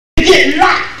get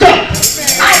locked up.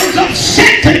 I was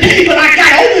upset today, but I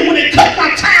got over when it cut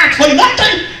my tires for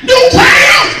nothing. New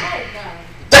tires.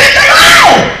 Thank the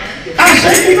Lord. I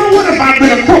said, you know what? If I'd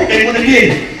been a crook, they would have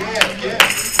did it.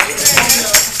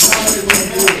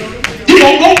 You're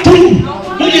going to go through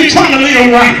when you're trying to live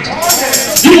right.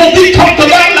 You're going to be talked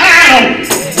about loud.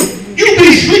 You be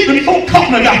sleeping folk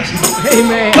talking about you.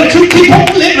 Amen. But you keep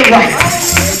on living right.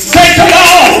 Thank the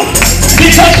Lord.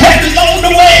 Because help is on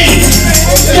the way.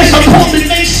 Disappointment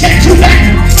may set you back.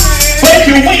 But if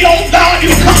you wait on God, you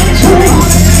come through.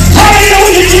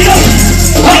 Hallelujah, Jesus.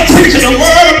 I'm preaching the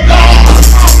word of God.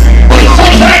 But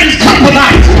sometimes it's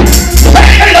compromised.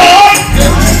 Thank the Lord.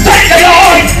 Thank the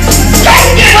Lord.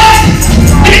 Don't give up.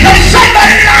 Because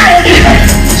somebody around you.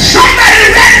 Somebody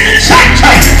ready to church.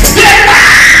 They're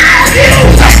around you.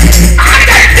 I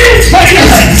got news for you.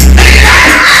 They're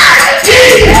around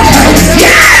you.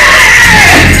 Yeah.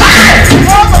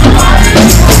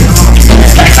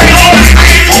 Thank the Lord. I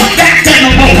ain't going back there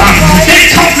no more. They're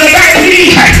talking about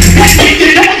me. They think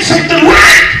they're doing something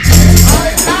right.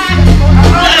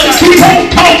 Let them keep on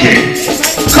talking.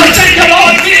 Because thank the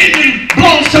Lord, it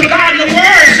belongs to God. The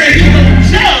word says He will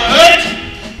judge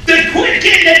the quick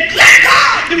and the let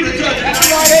God do the judging.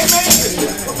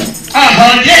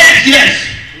 Yes.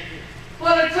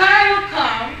 For the time will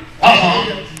come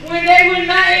when they will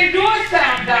not endure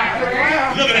sound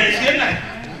doctrine. Look at that, it's here now.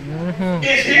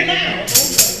 It's here now.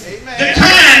 The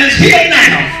time is here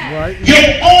now. Your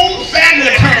own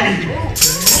family turn.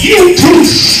 You too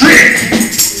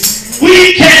strict.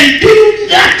 We can do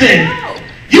nothing.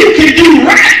 You can do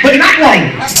right, but not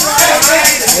wrong.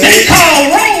 They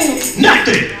call wrong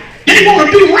nothing. They want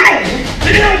to do wrong.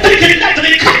 They don't think it's nothing.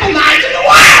 They compromise in the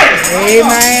word.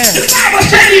 Amen. The Bible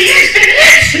said the instant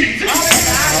is season.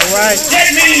 All right.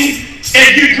 That means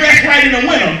if you dress right in the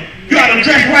winter, you got to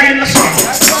dress right in the summer.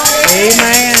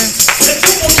 Amen. If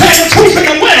you don't tell the truth in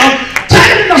the winter, tell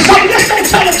it in the summer. Just don't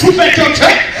tell the truth at your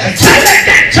church. Tell it at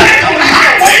that church on the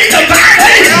highway, the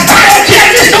byway. I don't care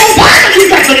if it's no Bible. You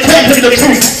got to tell him the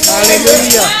truth.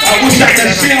 Hallelujah. I wish I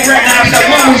could see him right now. I said,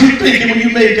 what was you thinking when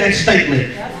you made that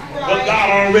statement? But God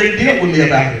already dealt with me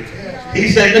about it. He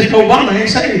said, Mr. Obama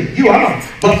ain't saved. You are.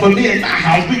 But for me and my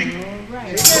house, we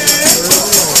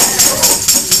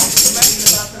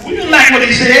didn't like what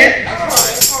he said.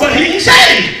 But he ain't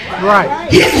saved. Right.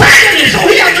 He's president, so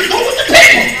he has to go with the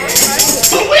people.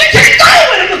 But we can't go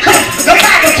with him because the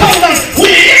Bible told us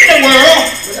we're in the world,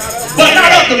 but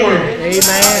not of the world.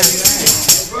 Amen.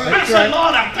 I said,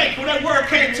 Lord, I thank you. That word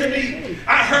came to me.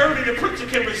 I heard it. The preacher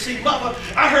can receive. Mother,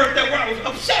 I heard that word. I was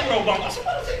upset with Obama. I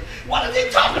said, what is he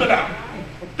talking about?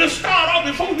 To start off,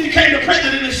 before he became the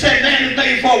president and said, man is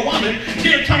made for a woman,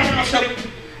 then turn around and said,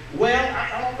 well,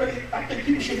 I think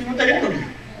people should be what they want to be.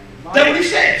 That's what he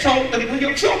said. So when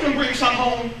your children bring something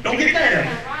home, don't get mad at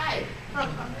them.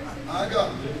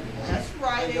 That's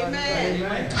right.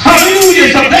 Amen.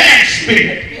 Hallelujah is a bad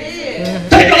spirit.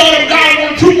 Thank the Lord of God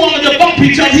want two women to bump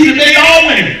each other. He made all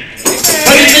women.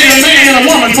 But he made a man and a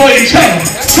woman for each other.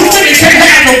 Two women can't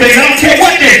have no baby. I don't care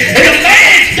what they. And a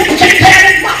man can't have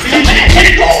his money. A man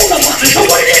can't go on the money. So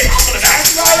what are they talking about?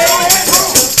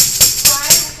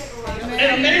 And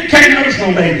a man can't nurse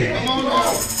no baby.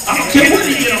 I don't care what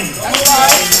he get on.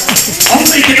 I'm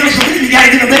thinking nurse a baby, you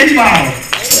gotta get a baby bottle.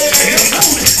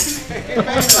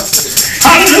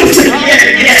 Hallelujah.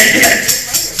 Yeah.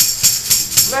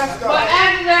 But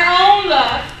after their own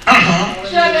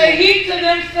lust, shall they heap to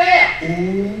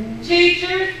themselves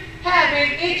teachers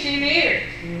having itching ears.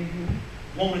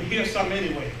 Want to hear something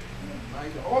anyway.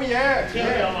 Oh yeah. Tell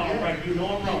them all right, you know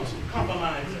I'm wrong. So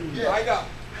compromise. Yeah, I got.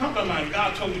 Compromise.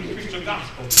 God told you to preach the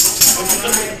gospel. When you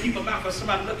look at people's mouth, or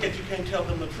somebody look at you, can't tell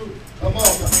them the truth. Come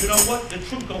on. You know what? The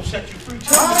truth gonna set you free.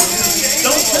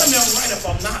 Don't tell me I'm right if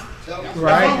I'm not.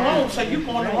 Right. If I'm wrong, say you're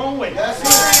going the wrong way. That's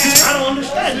right. I don't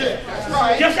understand it. That's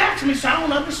right. Just ask me, so I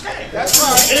don't understand. That's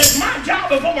right. And it's my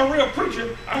job, if I'm a real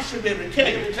preacher, I should be able to tell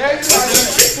you. But the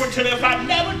secret to this, I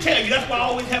never tell you. That's why I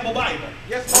always have a Bible.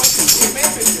 Yes, Lord.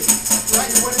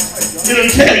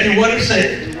 It'll tell you what it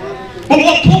says. But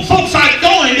what folks are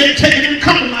doing, they're taking and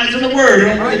compromising the word.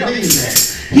 They don't really mean that.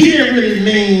 He didn't really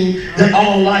mean that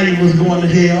all liars was going to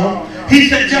hell. He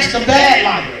said just the bad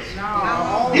liars.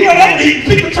 You know what?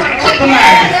 People try to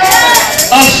compromise.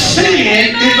 A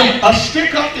sin is a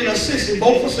stick up and a sissy,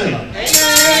 both for sinner.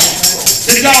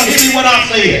 Did y'all hear me what I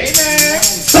said?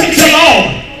 Thank the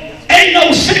Lord. Ain't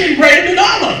no sin greater than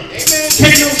honor.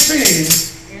 Can't no sin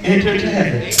enter into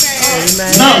heaven.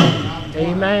 None.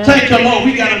 Amen. Thank the Lord.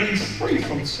 We got to be free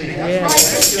from sin.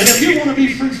 Yes. And if you want to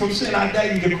be free from sin, I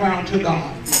dare you to cry out to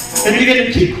God. And begin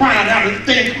to keep crying out and the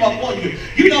thing come up on you.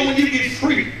 You know when you get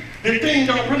free The thing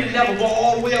don't really never go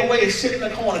all the way away and sit in the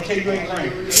corner till you ain't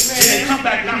praying. And then come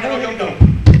back, knock on your door.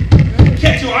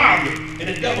 Catch your argument,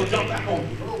 and the devil jump back on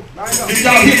you. Did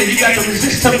y'all hear that? You got to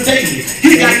resist temptation.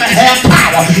 You got to have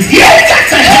power. You got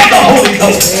to have the Holy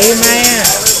Ghost. Amen.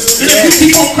 And if you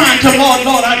keep on crying to Lord,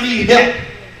 Lord, I need help.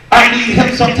 I need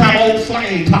help. Sometime old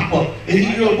flame pop up, and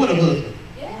you're with a husband.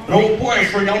 An old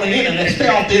boyfriend on the internet. Stay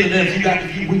off the internet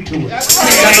if you weak to it. I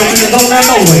ain't got no business on that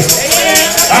no way.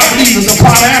 I believe it's a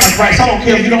part of Antichrist. I don't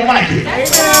care if you don't like it.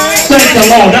 Thank the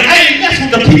Lord. Now, I ain't messing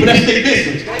with the people that stay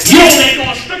business. You don't let go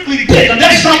strictly business.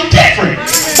 That's something different.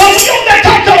 But when you don't let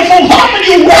talk to the folks harming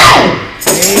you wrong.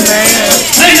 Amen.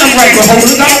 Ain't nothing right with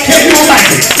holiness. I don't care if you don't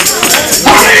like it.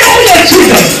 Hallelujah,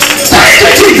 Jesus. Thank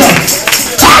you, Jesus.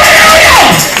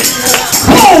 Hallelujah.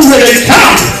 Glory to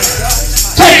God.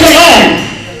 Thank the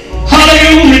Lord.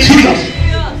 Hallelujah, Jesus.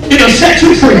 It'll set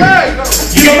you free.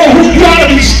 You don't know who you ought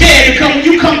to be scared because when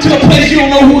you come to a place you don't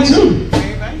know who is who.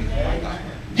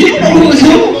 You don't know who is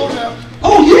who.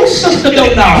 Oh, you sister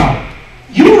don't know.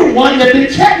 You're the one that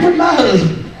been chatting with my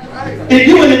husband. If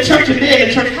you in the church and they're in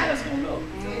the church, how does it going to look?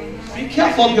 Be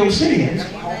careful of your sins.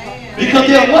 Because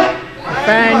they'll what?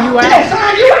 Find you out. They'll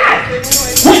find you out.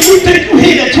 When you think you're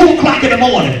here at 2 o'clock in the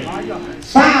morning,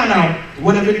 find out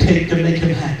whatever it takes to make him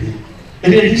happy.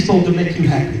 And then he's supposed to make you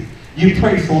happy. You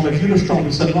pray for him. If you're the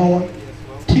strongest, say, Lord,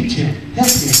 teach him, help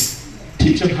him.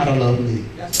 Teach him how to love me.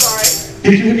 That's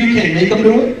right. If you can't make him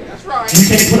do it, That's right. you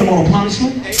can't put him on a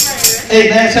punishment.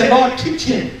 Amen. Say, Lord, teach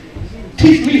him.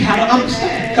 Teach me how to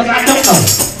understand, because I don't know.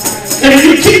 And when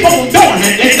you keep on doing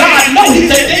it, and God knows, he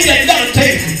said, they that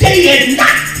meditate, they that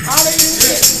not.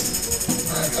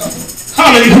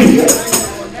 Hallelujah.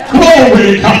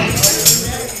 Glory to God.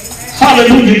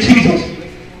 Hallelujah, Jesus.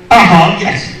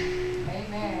 Yes.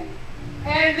 Amen.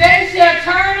 And they shall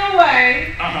turn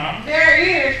away their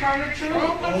ears from the truth.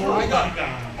 Oh, God.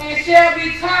 And shall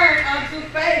be turned unto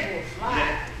fables.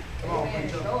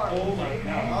 Oh my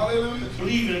God. Hallelujah.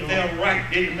 Believe it, they're right.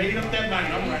 They made up their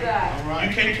mind. I'm right.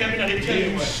 You can't tell me that. They tell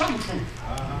you some truth.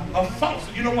 A false.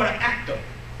 You know what? An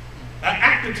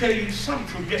actor tell you some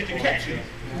truth just to catch you.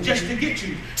 Just to get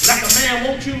you. Like a man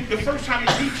wants you, the first time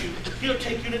he meets you, he'll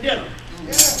take you to dinner.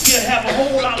 He'll have a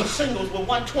whole lot of singles with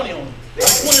 120 on them.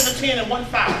 20 to 10 and 1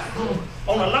 5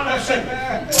 on a lot of singles.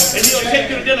 And he'll take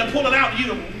you to dinner, pull it out, and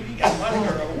you got money,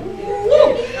 girl.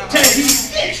 Tell you he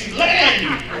gets you, land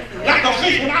you. Like a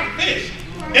fish when I fish.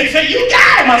 They say, you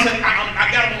got him. I said,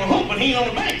 I got him on the hook, but he ain't on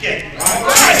the bank yet. When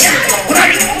I get on the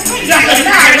bank, I said,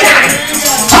 now I got him.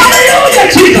 Hallelujah,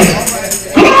 Jesus.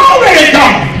 Glory to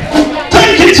God.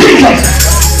 Thank you, Jesus.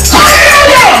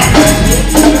 Hallelujah.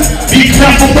 Be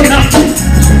careful for nothing.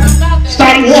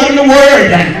 Stop watering the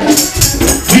word down.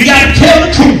 We got to tell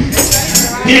the truth.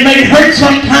 It may hurt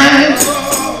sometimes.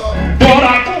 Daughter,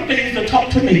 I thought they used to talk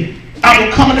to me. I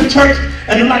would come into church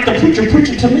and they're like the preacher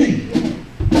preaching to me.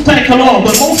 Thank the Lord.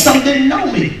 But most of them didn't know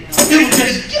me. It was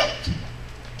just guilt.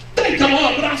 Thank the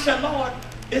Lord. But I said, Lord,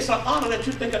 it's an honor that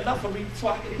you think enough of me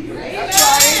before I can hear it.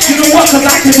 You know what? Because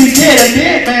I can be dead. A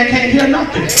dead man can't hear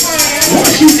nothing.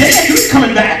 Once you dead, you ain't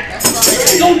coming back.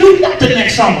 You ain't going to do nothing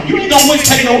next summer. You ain't going to wait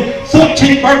till your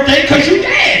 14th birthday because you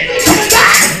dead. You ain't coming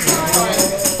back.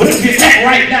 But if you're at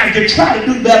right now, you try to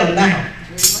do better now.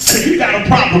 And if you got a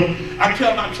problem, I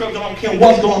tell my children, I don't care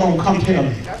what's going on, come tell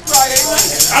me. I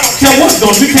don't care what's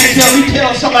going on. You can't tell me,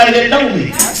 tell somebody that know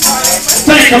me.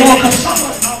 Thank the Lord, because some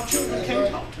of our children can't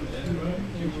talk to me.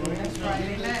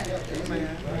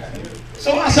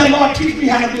 So I said, Lord, teach me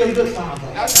how to be a good father.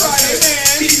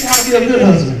 Teach me how to be a good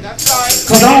husband.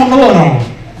 Because I don't know it all.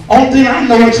 Only thing I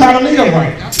know is try to live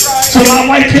right. So my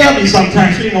wife tells me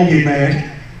sometimes, she ain't going to get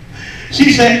mad. She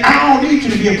said, I don't need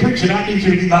you to be a preacher. I need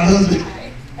you to be my husband.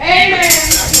 Amen.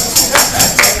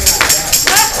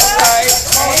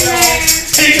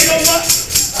 And you know what?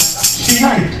 She's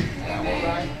right.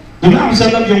 The Bible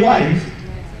said, love your wife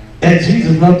as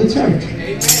Jesus loved the church.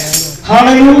 Amen.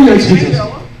 Hallelujah, Jesus.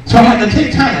 So I have to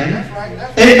take time,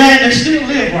 amen, and still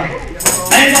live right.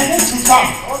 I ain't gonna go too far.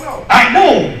 I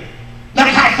know not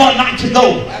how far not to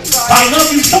go. I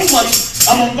love you so much,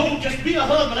 I'm gonna go just be a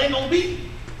husband. I ain't gonna be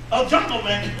a jungle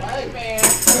man. I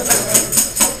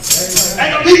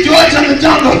ain't gonna be George in the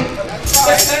jungle.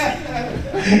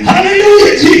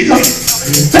 Hallelujah,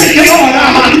 Jesus. Thank you, Lord.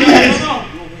 Yes.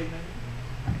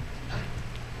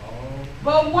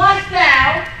 But watch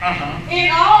thou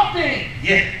in all things.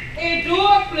 Yeah.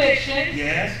 Endure affliction.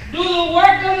 Yes. Do the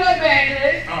work of the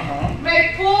evangelist.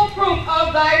 Make full proof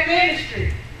of thy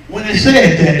ministry. When it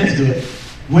said that, let's do it.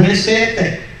 When it said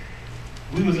that,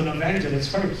 we was an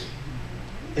evangelist first.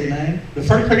 Amen. The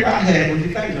first paper I had was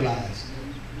evangelize.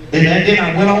 And then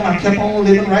I went on, I kept on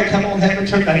living right, kept on having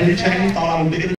church. I didn't change, thought I was bigger than